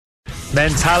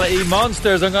Mentality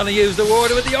monsters. I'm going to use the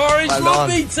word with the Orange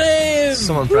rugby team.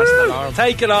 Someone press that arm.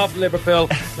 Take it off Liverpool.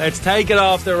 Let's take it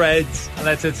off the Reds and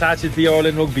let's attach it to the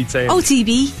Ireland rugby team.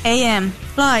 OTB AM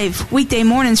live weekday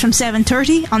mornings from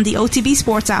 7:30 on the OTB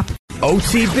Sports app.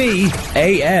 OTB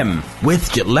AM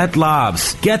with Gillette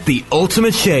Labs. Get the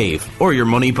ultimate shave or your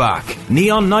money back.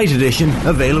 Neon Night Edition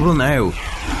available now.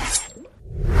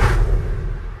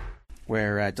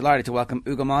 We're delighted to welcome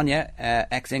Ugo Monye,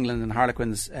 ex-England and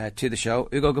Harlequins, to the show.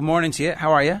 Ugo, good morning to you.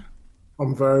 How are you?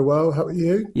 I'm very well. How are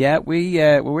you? Yeah,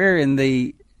 we're in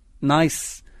the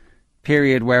nice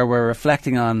period where we're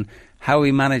reflecting on how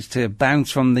we managed to bounce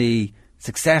from the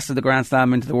success of the Grand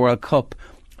Slam into the World Cup.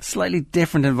 Slightly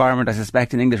different environment, I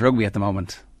suspect, in English rugby at the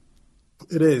moment.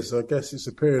 It is. I guess it's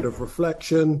a period of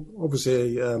reflection.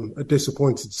 Obviously, a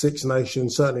disappointed Six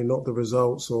Nations, certainly not the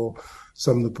results or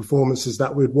some of the performances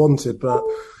that we'd wanted, but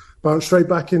bounced straight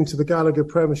back into the Gallagher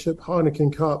Premiership,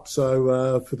 Heineken Cup.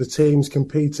 So for the teams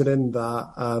competing in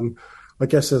that, I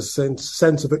guess a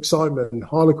sense of excitement.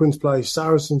 Harlequins play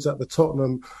Saracens at the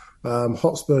Tottenham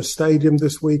Hotspur Stadium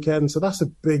this weekend. So that's a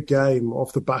big game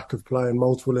off the back of playing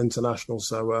multiple internationals.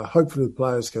 So hopefully the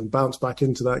players can bounce back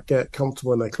into that, get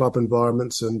comfortable in their club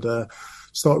environments and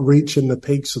start reaching the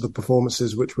peaks of the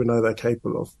performances which we know they're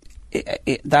capable of.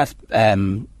 That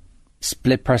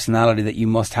split personality that you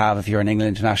must have if you're an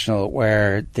England international,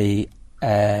 where the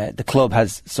club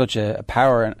has such a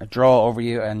power and a draw over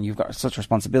you and you've got such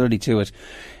responsibility to it.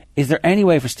 Is there any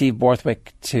way for Steve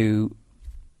Borthwick to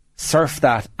surf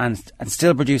that and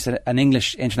still produce an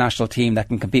English international team that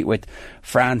can compete with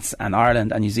France and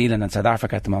Ireland and New Zealand and South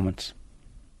Africa at the moment?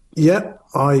 Yeah,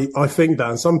 I think that.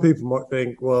 And some people might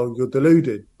think, well, you're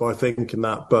deluded by thinking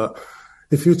that. But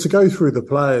if you were to go through the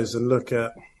players and look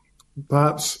at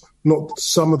perhaps not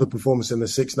some of the performance in the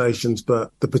Six Nations,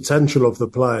 but the potential of the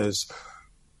players,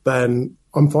 then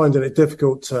I'm finding it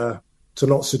difficult to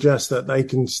not suggest that they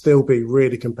can still be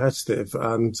really competitive.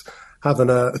 And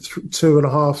having a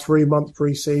 2.5-3 month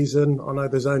pre-season, I know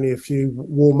there's only a few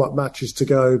warm-up matches to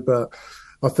go, but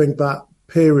I think that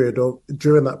period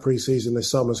during that pre-season this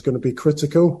summer is going to be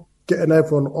critical. Getting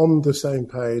everyone on the same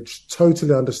page,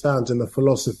 totally understanding the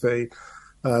philosophy.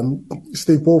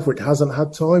 Steve Borthwick hasn't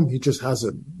had time; he just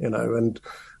hasn't, and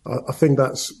I think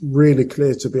that's really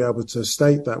clear to be able to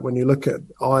state that when you look at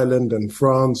Ireland and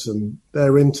France, and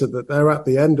they're at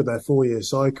the end of their 4-year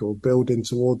cycle, building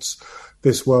towards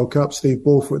this World Cup. Steve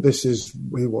Borthwick,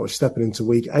 we're stepping into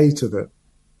week 8 of it,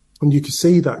 and you can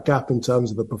see that gap in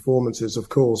terms of the performances, of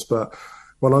course. But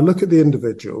when I look at the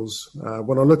individuals,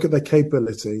 when I look at their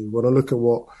capability, when I look at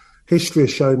what history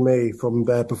has shown me from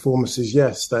their performances,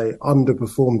 yes, they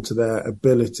underperformed to their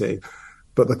ability.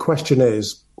 But the question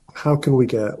is, how can we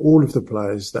get all of the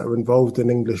players that are involved in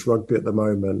English rugby at the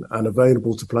moment and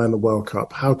available to play in the World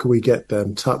Cup, how can we get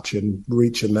them touching,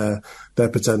 reaching their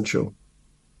potential?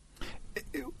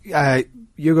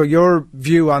 Hugo, your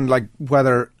view on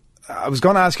whether... I was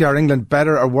going to ask you, are England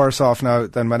better or worse off now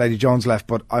than when Eddie Jones left,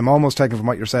 but I'm almost taking from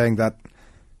what you're saying that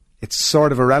it's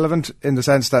sort of irrelevant in the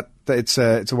sense that it's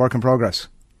a work in progress.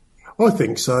 I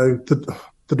think so.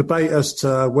 The debate as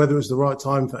to whether it was the right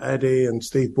time for Eddie and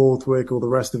Steve Borthwick or the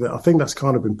rest of it, I think that's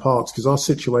kind of in parts because our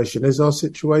situation is our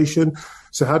situation.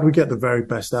 So how do we get the very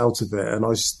best out of it? And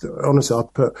honestly, I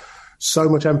put so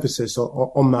much emphasis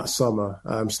on that summer.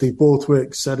 Steve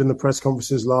Borthwick said in the press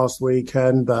conferences last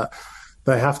weekend that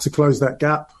they have to close that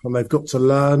gap and they've got to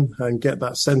learn and get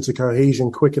that sense of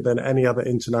cohesion quicker than any other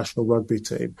international rugby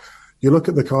team. You look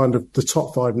at the kind of the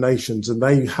top 5 nations and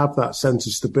they have that sense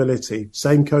of stability.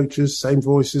 Same coaches, same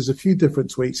voices, a few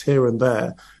different tweaks here and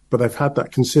there, but they've had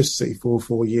that consistency for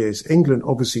 4 years. England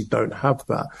obviously don't have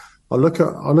that. I look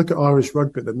at Irish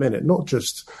rugby at the minute, not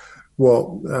just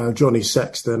what Johnny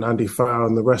Sexton, Andy Farrar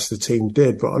and the rest of the team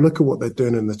did, but I look at what they're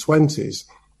doing in the 20s.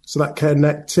 So that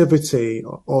connectivity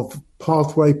of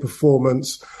pathway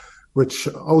performance, which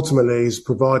ultimately has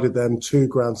provided them 2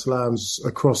 Grand Slams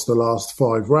across the last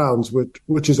 5 rounds,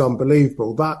 which is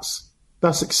unbelievable. That's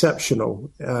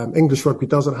exceptional. English rugby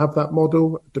doesn't have that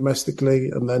model domestically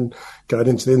and then going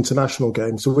into the international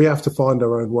game. So we have to find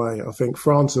our own way. I think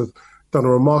France have done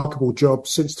a remarkable job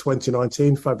since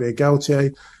 2019. Fabien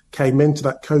Galtier came into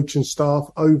that coaching staff,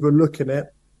 overlooking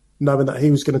it, knowing that he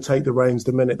was going to take the reins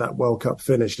the minute that World Cup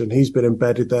finished. And he's been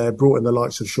embedded there, brought in the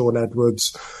likes of Sean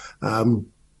Edwards, and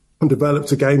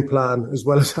developed a game plan, as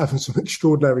well as having some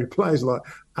extraordinary players like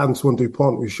Antoine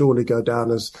Dupont, who surely go down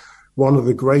as one of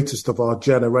the greatest of our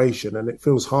generation. And it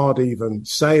feels hard even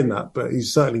saying that, but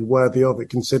he's certainly worthy of it,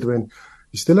 considering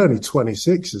he's still only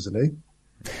 26, isn't he?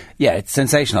 Yeah, it's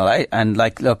sensational, eh? And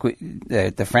like, look,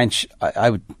 the French, I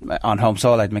would, on home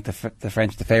soil, I'd make the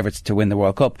French the favourites to win the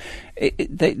World Cup.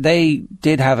 They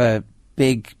did have a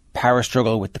big power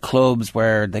struggle with the clubs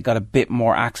where they got a bit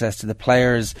more access to the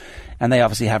players, and they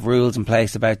obviously have rules in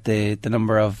place about the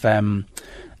number of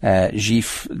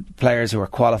GIF players who are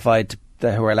qualified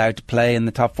who are allowed to play in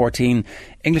the top 14.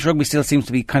 English rugby still seems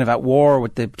to be kind of at war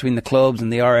between the clubs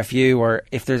and the RFU, or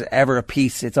if there's ever a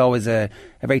peace, it's always a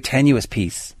very tenuous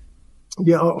peace.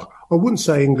 Yeah, I wouldn't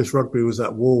say English rugby was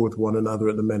at war with one another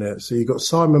at the minute. So you've got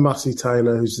Simon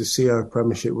Massey-Taylor, who's the CEO of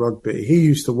Premiership Rugby. He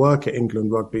used to work at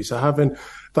England Rugby. So having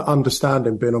that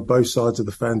understanding, being on both sides of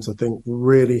the fence, I think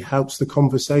really helps the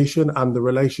conversation and the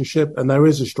relationship. And there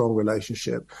is a strong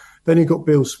relationship. Then you've got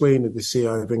Bill Sweeney, the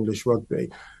CEO of English Rugby.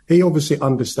 He obviously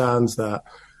understands that.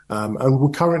 And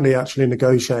we're currently actually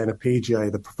negotiating a PGA,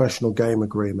 the Professional Game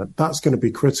Agreement. That's going to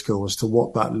be critical as to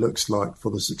what that looks like for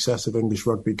the success of English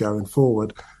rugby going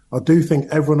forward. I do think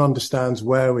everyone understands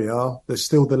where we are. There's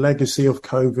still the legacy of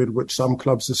COVID, which some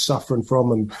clubs are suffering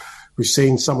from. And we've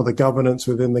seen some of the governance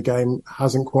within the game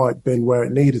hasn't quite been where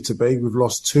it needed to be. We've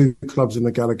lost 2 clubs in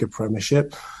the Gallagher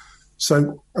Premiership.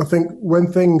 So I think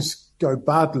when things go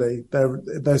badly,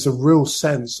 there's a real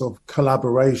sense of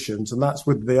collaborations, and that's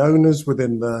with the owners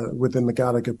within the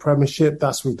Gallagher Premiership.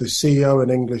 That's with the CEO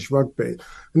in English Rugby.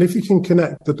 And if you can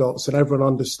connect the dots and everyone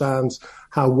understands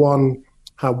how one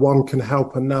can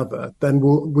help another, then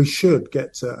we should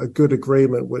get to a good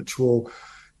agreement which will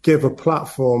give a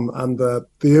platform and the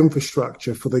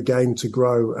infrastructure for the game to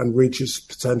grow and reach its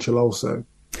potential also.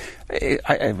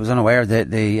 I was unaware of the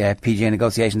PGA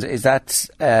negotiations. Is that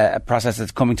a process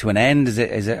that's coming to an end? Is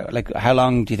it like, how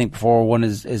long do you think before one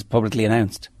is publicly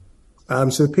announced?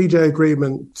 So the PGA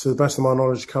agreement, to the best of my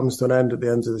knowledge, comes to an end at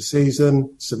the end of the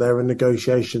season. So they're in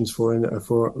negotiations for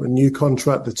a new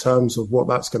contract. The terms of what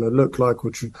that's going to look like,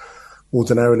 which would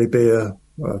ordinarily be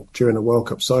during a World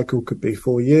Cup cycle, could be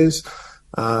 4 years.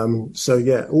 So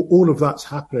yeah, all of that's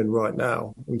happening right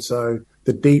now. And so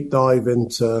the deep dive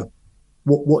into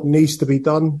what needs to be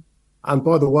done. And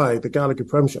by the way, the Gallagher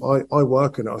Premiership, I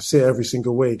work in it, I see it every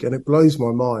single week, and it blows my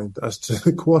mind as to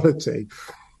the quality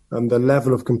and the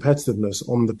level of competitiveness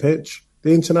on the pitch.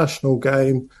 The international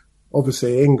game,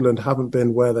 obviously England haven't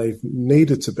been where they've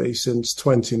needed to be since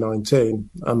 2019,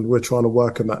 and we're trying to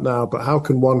work on that now. But how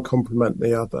can one complement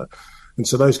the other? And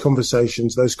so those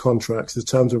conversations, those contracts, the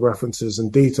terms of references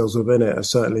and details within it are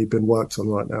certainly been worked on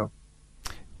right now.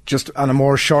 Just on a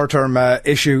more short-term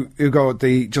issue, Ugo,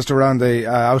 just around the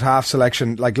out-half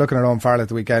selection, like looking at Owen Farrell at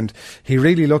the weekend, he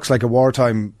really looks like a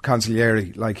wartime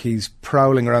consigliere. Like, he's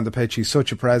prowling around the pitch, he's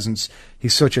such a presence,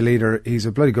 he's such a leader, he's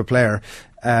a bloody good player.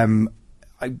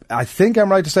 I think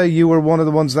I'm right to say you were one of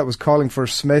the ones that was calling for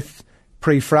Smith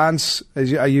pre-France.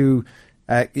 You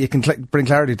can bring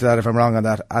clarity to that if I'm wrong on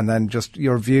that, and then just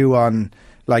your view on,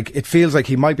 like, it feels like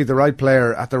he might be the right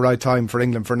player at the right time for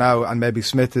England for now, and maybe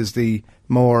Smith is the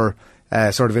more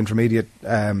sort of intermediate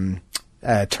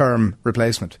term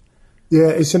replacement. Yeah,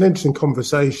 it's an interesting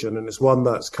conversation, and it's one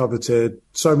that's coveted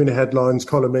so many headlines,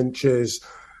 column inches,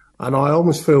 and I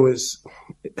almost feel it's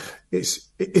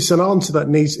an answer that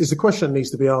it's a question that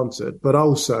needs to be answered, but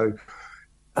also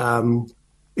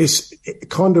it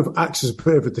kind of acts as a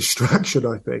bit of a distraction,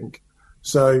 I think.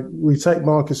 So we take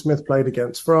Marcus Smith played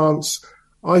against France.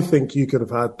 I think you could have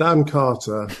had Dan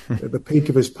Carter at the peak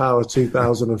of his power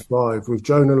 2005 with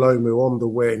Jonah Lomu on the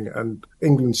wing, and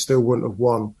England still wouldn't have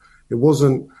won. It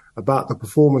wasn't about the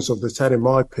performance of the 10, in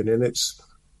my opinion. It's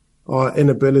our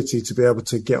inability to be able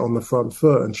to get on the front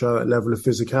foot and show that level of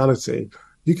physicality.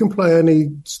 You can play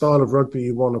any style of rugby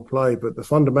you want to play, but the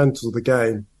fundamentals of the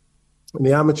game in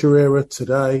the amateur era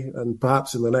today, and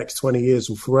perhaps in the next 20 years,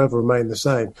 will forever remain the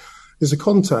same. It's a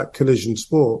contact collision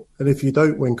sport, and if you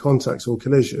don't win contacts or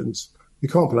collisions, you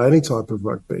can't play any type of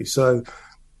rugby. So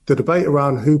the debate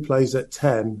around who plays at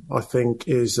 10, I think,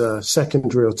 is a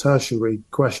secondary or tertiary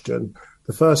question.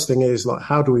 The first thing is, like,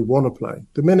 how do we want to play?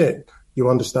 The minute you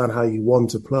understand how you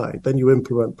want to play, then you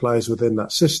implement players within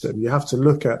that system. You have to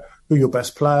look at who your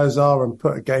best players are and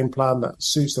put a game plan that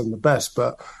suits them the best.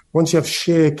 But once you have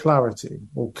sheer clarity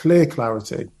or clear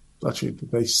clarity, actually,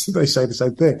 they say the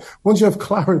same thing. Once you have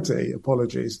clarity,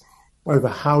 over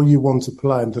how you want to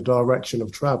play and the direction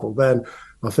of travel, then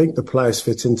I think the players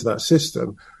fit into that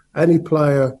system. Any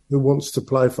player who wants to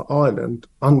play for Ireland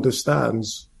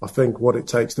understands, I think, what it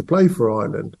takes to play for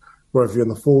Ireland, whether you're in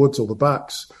the forwards or the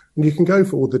backs. And you can go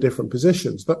for all the different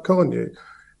positions, but can't you?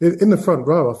 In the front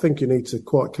row, I think you need to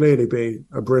quite clearly be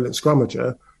a brilliant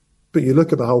scrummager, but you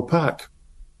look at the whole pack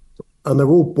and they're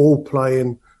all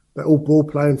ball-playing, They're all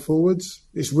ball-playing forwards.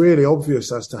 It's really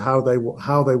obvious as to how they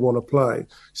want to play.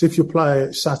 So if your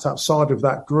player sat outside of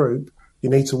that group, you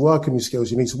need to work on your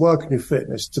skills. You need to work on your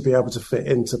fitness to be able to fit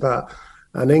into that.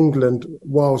 And England,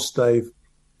 whilst they've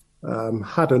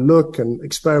had a look and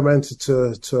experimented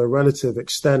to a relative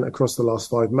extent across the last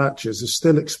 5 matches, are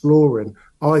still exploring,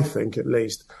 I think at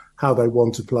least, how they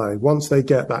want to play. Once they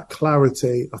get that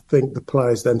clarity, I think the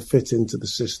players then fit into the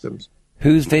systems.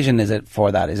 Whose vision is it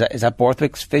for that? Is that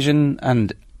Borthwick's vision?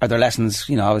 And are there lessons,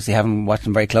 obviously having watched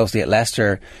them very closely at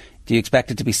Leicester, do you expect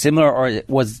it to be similar, or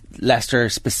was Leicester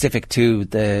specific to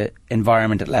the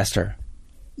environment at Leicester?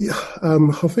 Yeah,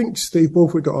 I think Steve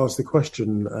Borthwick got asked the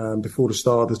question before the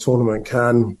start of the tournament,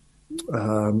 can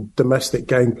domestic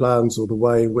game plans or the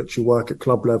way in which you work at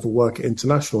club level work at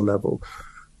international level?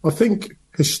 I think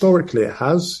historically it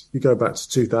has. You go back to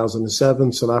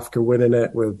 2007, South Africa winning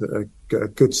it with a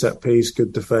good set piece,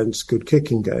 good defence, good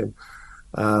kicking game.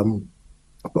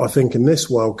 But I think in this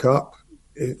World Cup,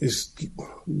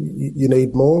 you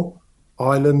need more.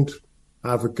 Ireland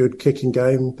have a good kicking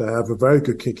game. They have a very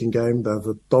good kicking game. They have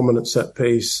a dominant set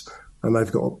piece, and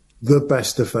they've got the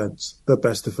best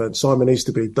defence. Simon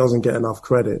Easterby doesn't get enough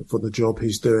credit for the job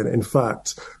he's doing. In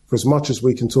fact, for as much as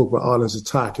we can talk about Ireland's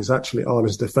attack, it's actually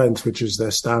Ireland's defence, which is their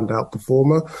standout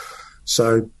performer.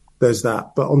 So there's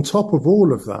that. But on top of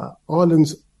all of that,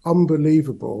 Ireland's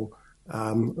unbelievable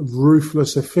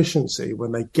ruthless efficiency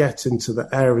when they get into the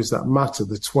areas that matter,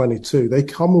 the 22, they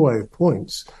come away with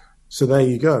points. So there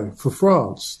you go. For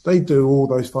France, they do all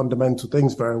those fundamental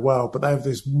things very well, but they have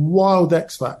this wild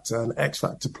X factor and X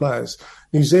factor players.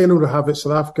 New Zealand will have it,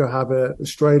 South Africa have it,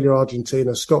 Australia,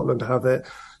 Argentina, Scotland have it.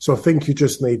 So I think you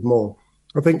just need more.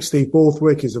 I think Steve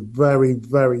Borthwick is a very,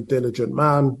 very diligent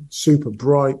man, super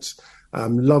bright,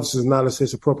 loves his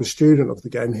analysis, a proper student of the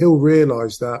game. He'll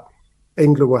realise that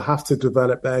England will have to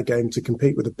develop their game to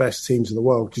compete with the best teams in the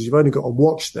world, because you've only got to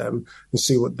watch them and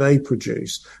see what they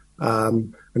produce.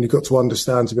 And you've got to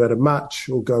understand, to be able to match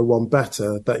or go one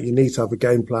better, that you need to have a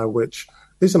game plan which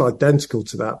isn't identical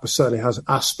to that, but certainly has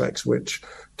aspects which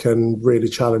can really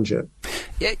challenge it.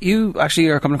 Yeah, you actually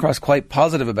are coming across quite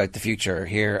positive about the future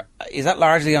here. Is that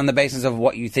largely on the basis of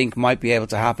what you think might be able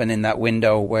to happen in that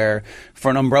window where, for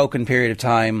an unbroken period of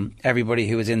time, everybody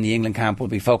who is in the England camp will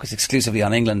be focused exclusively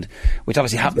on England, which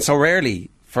obviously happens so rarely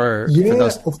for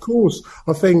those? Of course.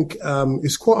 I think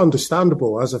it's quite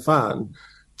understandable as a fan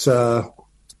for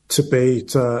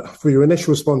your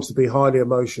initial response to be highly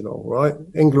emotional, right?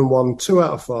 England won 2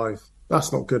 out of 5.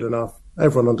 That's not good enough.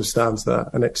 Everyone understands that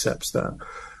and accepts that.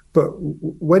 But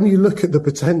when you look at the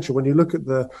potential, when you look at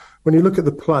the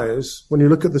players, when you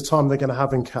look at the time they're going to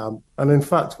have in camp, and in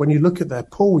fact, when you look at their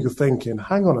pool, you're thinking,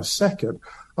 hang on a second.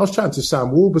 I was chatting to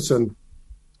Sam Warburton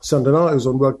Sunday night, who was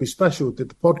on Rugby Special, did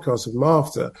the podcast with him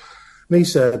after, and he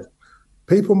said,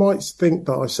 people might think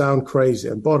that I sound crazy,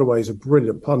 and by the way, he's a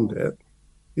brilliant pundit.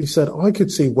 He said, I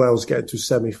could see Wales getting to a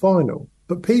semi-final.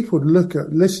 But people would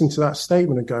listen to that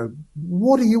statement and go,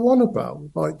 what are you on about?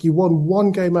 Like, you won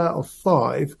 1 game out of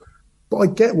 5, but I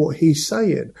get what he's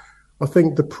saying. I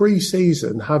think the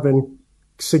pre-season, having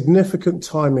significant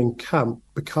time in camp,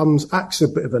 acts a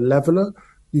bit of a leveller.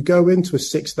 You go into a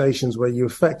Six Nations where you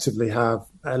effectively have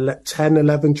 10,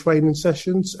 11 training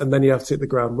sessions, and then you have to hit the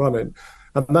ground running.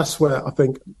 And that's where I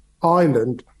think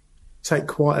Ireland take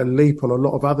quite a leap on a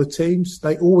lot of other teams.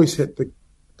 They always hit the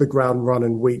ground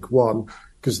running week 1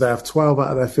 because they have 12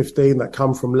 out of their 15 that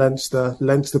come from Leinster.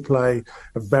 Leinster play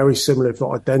a very similar, if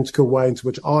not identical, way into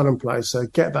which Ireland plays. So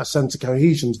get that sense of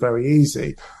cohesion is very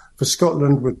easy. For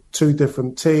Scotland, with 2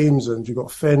 different teams, and you've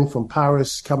got Finn from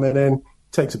Paris coming in,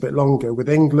 takes a bit longer. With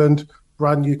England,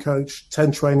 brand new coach,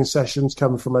 10 training sessions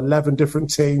coming from 11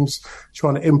 different teams,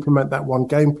 trying to implement that one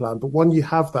game plan. But when you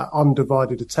have that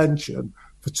undivided attention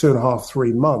for 2.5,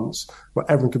 3 months, where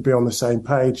everyone could be on the same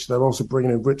page. They're also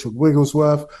bringing in Richard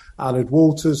Wigglesworth, Aled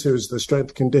Walters, who is the strength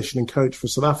and conditioning coach for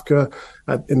South Africa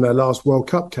in their last World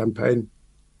Cup campaign.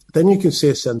 Then you can see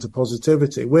a sense of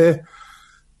positivity. We're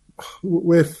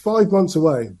 5 months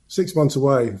away, 6 months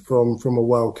away from a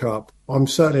World Cup. I'm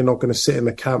certainly not going to sit in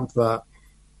the camp that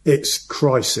it's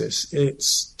crisis,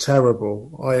 it's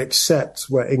terrible. I accept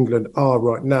where England are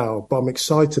right now, but I'm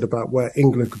excited about where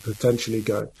England could potentially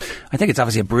go. I think it's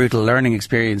obviously a brutal learning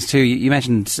experience too. You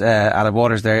mentioned Aled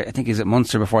Waters there. I think he's at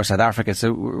Munster before South Africa,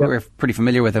 so we're pretty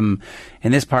familiar with him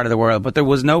in this part of the world. But there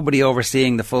was nobody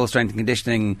overseeing the full strength and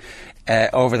conditioning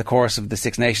over the course of the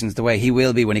Six Nations the way he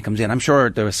will be when he comes in. I'm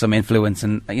sure there was some influence,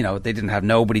 and they didn't have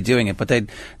nobody doing it. But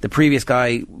the previous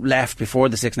guy left before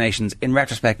the Six Nations. In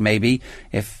retrospect, maybe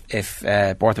if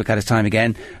Borthwick had his time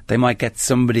again, they might get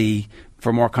somebody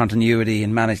for more continuity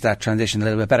and manage that transition a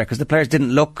little bit better, because the players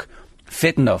didn't look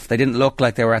fit enough. They didn't look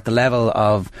like they were at the level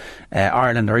of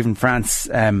Ireland or even France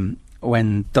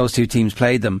when those two teams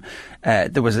played them.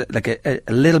 There was a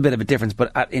little bit of a difference,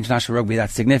 but at international rugby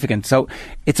that's significant. So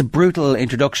it's a brutal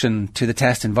introduction to the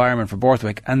test environment for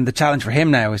Borthwick, and the challenge for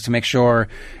him now is to make sure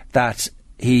that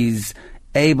he's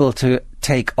able to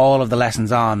take all of the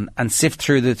lessons on and sift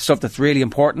through the stuff that's really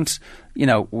important, you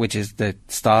know, which is the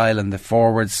style and the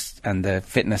forwards and the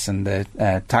fitness and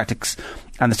the tactics,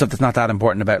 and the stuff that's not that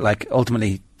important about, like,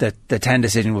 ultimately the 10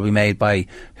 decision will be made by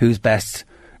who's best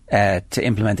to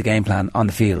implement the game plan on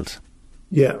the field.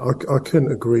 Yeah, I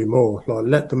couldn't agree more. Like,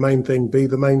 let the main thing be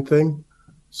the main thing.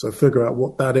 So figure out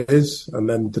what that is, and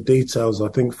then the details, I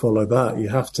think, follow that. You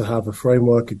have to have a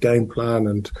framework, a game plan,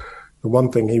 and the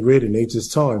one thing he really needs is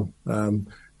time.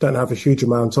 Don't have a huge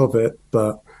amount of it,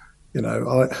 but, you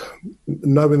know,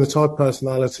 knowing the type of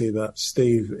personality that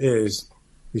Steve is,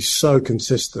 he's so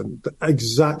consistent. The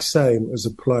exact same as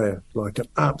a player, like an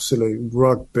absolute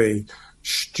rugby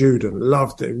student,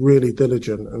 loved it, really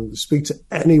diligent, and speak to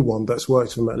anyone that's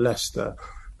worked with him at Leicester.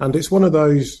 And it's one of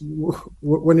those,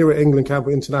 when you're at England camp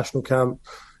or international camp,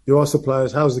 you ask the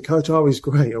players, how's the coach? Oh, he's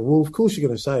great. Well, of course you're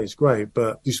going to say it's great,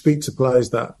 but you speak to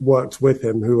players that worked with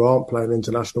him who aren't playing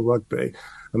international rugby,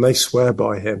 and they swear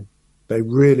by him. They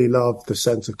really love the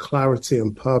sense of clarity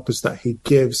and purpose that he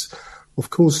gives. Of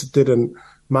course, it didn't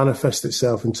manifest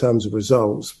itself in terms of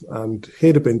results, and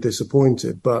he'd have been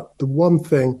disappointed. But the one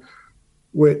thing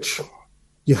which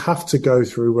you have to go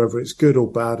through, whether it's good or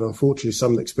bad, unfortunately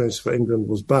some of the experience for England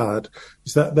was bad,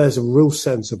 is that there's a real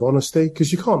sense of honesty,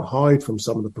 because you can't hide from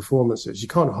some of the performances. You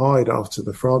can't hide after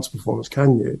the France performance,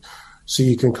 can you? So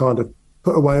you can kind of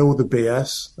put away all the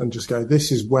BS and just go,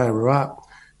 this is where we're at,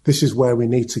 this is where we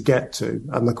need to get to.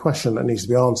 And the question that needs to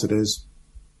be answered is,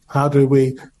 how do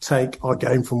we take our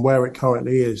game from where it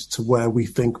currently is to where we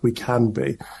think we can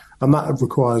be? And that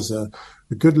requires a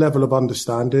good level of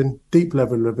understanding, deep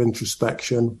level of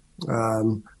introspection,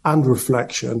 and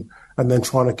reflection, and then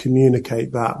trying to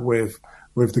communicate that with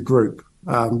the group,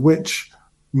 which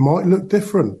might look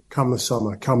different come the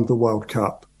summer, come the World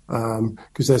Cup,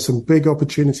 because there's some big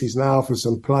opportunities now for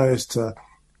some players to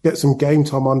get some game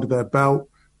time under their belt.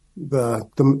 The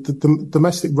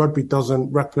domestic rugby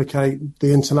doesn't replicate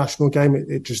the international game.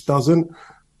 It just doesn't.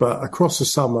 But across the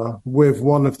summer, with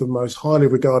one of the most highly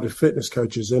regarded fitness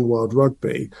coaches in world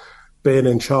rugby being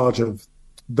in charge of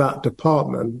that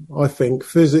department, I think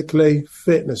physically,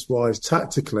 fitness-wise,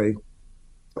 tactically,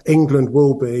 England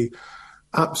will be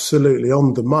absolutely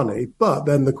on the money. But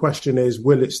then the question is,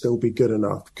 will it still be good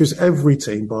enough? Because every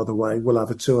team, by the way, will have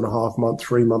a 2.5 month,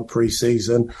 3 month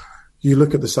pre-season. You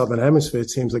look at the Southern Hemisphere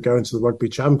teams that go into the Rugby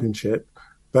Championship,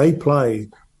 they play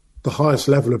the highest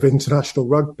level of international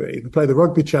rugby. They play the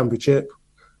Rugby Championship,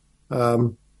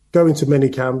 go into mini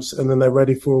camps, and then they're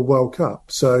ready for a World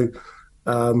Cup. So,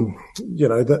 you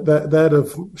know, they'd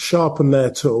have sharpened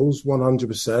their tools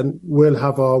 100%. We'll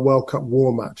have our World Cup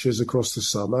war matches across the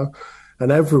summer,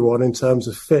 and everyone in terms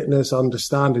of fitness,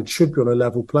 understanding, should be on a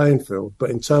level playing field. But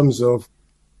in terms of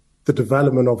the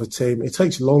development of a team, it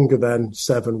takes longer than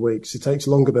 7 weeks. It takes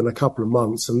longer than a couple of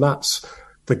months, and that's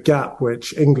the gap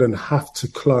which England have to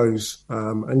close,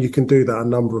 and you can do that a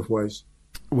number of ways.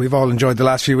 We've all enjoyed the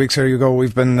last few weeks here, Ugo.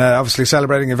 We've been obviously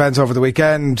celebrating events over the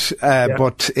weekend,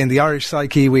 but in the Irish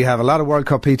psyche we have a lot of World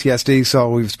Cup PTSD, so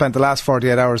we've spent the last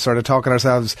 48 hours sort of talking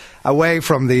ourselves away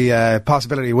from the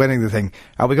possibility of winning the thing.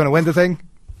 Are we going to win the thing?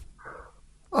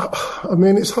 I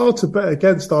mean, it's hard to bet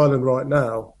against Ireland right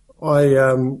now.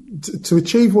 To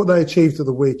achieve what they achieved at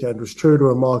the weekend was truly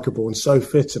remarkable and so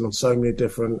fitting on so many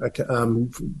different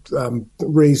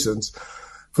reasons.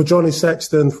 For Johnny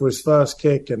Sexton, for his first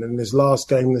kick, and in his last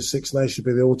game in the Six Nations to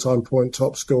be the all-time point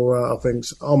top scorer, I think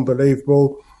is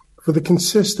unbelievable. For the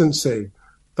consistency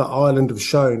that Ireland have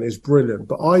shown is brilliant.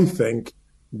 But I think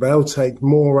they'll take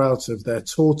more out of their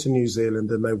tour to New Zealand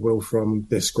than they will from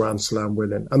this Grand Slam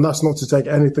winning. And that's not to take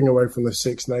anything away from the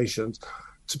Six Nations.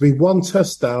 To be one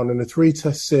test down in a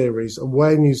 3-test series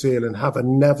away in New Zealand,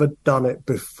 having never done it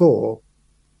before,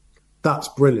 that's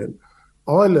brilliant.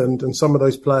 Ireland and some of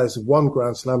those players have won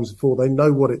Grand Slams before. They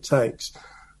know what it takes.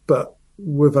 But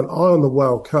with an eye on the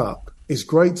World Cup, it's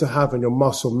great to have in your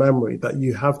muscle memory that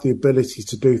you have the ability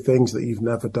to do things that you've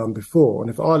never done before. And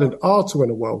if Ireland are to win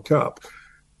a World Cup,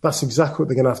 that's exactly what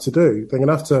they're going to have to do. They're going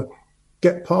to have to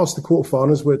get past the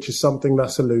quarterfinals, which is something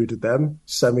that's eluded them,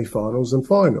 semi-finals and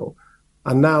final.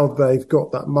 And now they've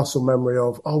got that muscle memory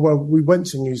of, oh, well, we went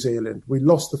to New Zealand, we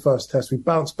lost the first test, we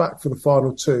bounced back for the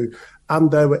final two,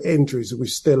 and there were injuries and we're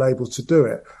still able to do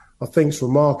it. I think it's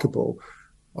remarkable.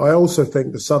 I also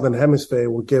think the Southern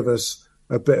Hemisphere will give us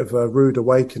a bit of a rude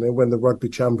awakening when the Rugby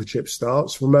Championship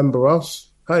starts. Remember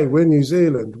us? Hey, we're New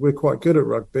Zealand. We're quite good at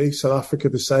rugby. South Africa,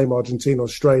 the same. Argentina,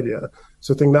 Australia.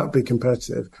 So I think that'd be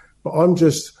competitive. But I'm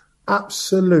just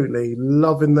absolutely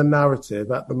loving the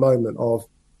narrative at the moment of,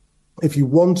 if you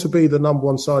want to be the number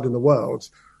one side in the world,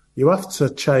 you have to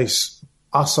chase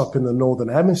us up in the Northern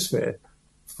Hemisphere.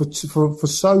 For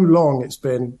so long, it's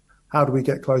been, how do we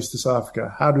get close to South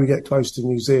Africa? How do we get close to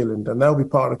New Zealand? And they'll be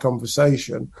part of the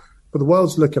conversation. But the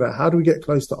world's looking at, how do we get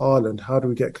close to Ireland? How do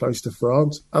we get close to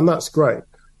France? And that's great.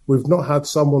 We've not had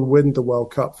someone win the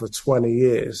World Cup for 20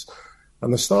 years.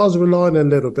 And the stars are aligning a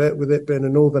little bit with it being a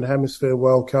Northern Hemisphere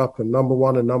World Cup and number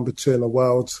one and number two in the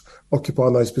world,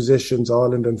 occupying those positions,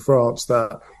 Ireland and France,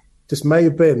 that this may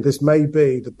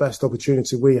be the best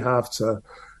opportunity we have to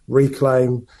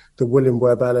reclaim the William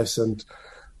Webb Ellis and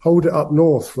hold it up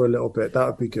north for a little bit. That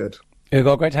would be good.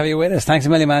 Ugo, great to have you with us. Thanks a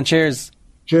million, man. Cheers.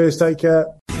 Cheers, take care.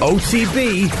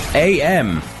 OTB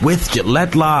AM with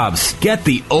Gillette Labs. Get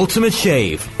the ultimate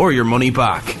shave or your money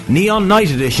back. Neon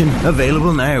Night Edition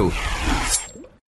available now.